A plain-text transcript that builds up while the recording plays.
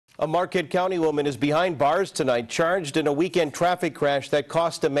A Marquette County woman is behind bars tonight, charged in a weekend traffic crash that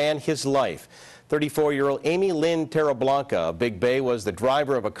cost a man his life. 34-year-old Amy Lynn Terrablanca of Big Bay was the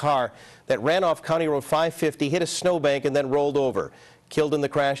driver of a car that ran off County Road 550, hit a snowbank, and then rolled over. Killed in the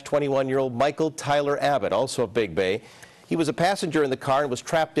crash, 21-year-old Michael Tyler Abbott, also of Big Bay. He was a passenger in the car and was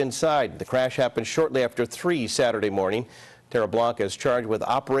trapped inside. The crash happened shortly after 3 Saturday morning. Terrablanca is charged with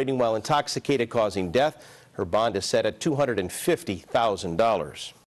operating while intoxicated, causing death. Her bond is set at $250,000.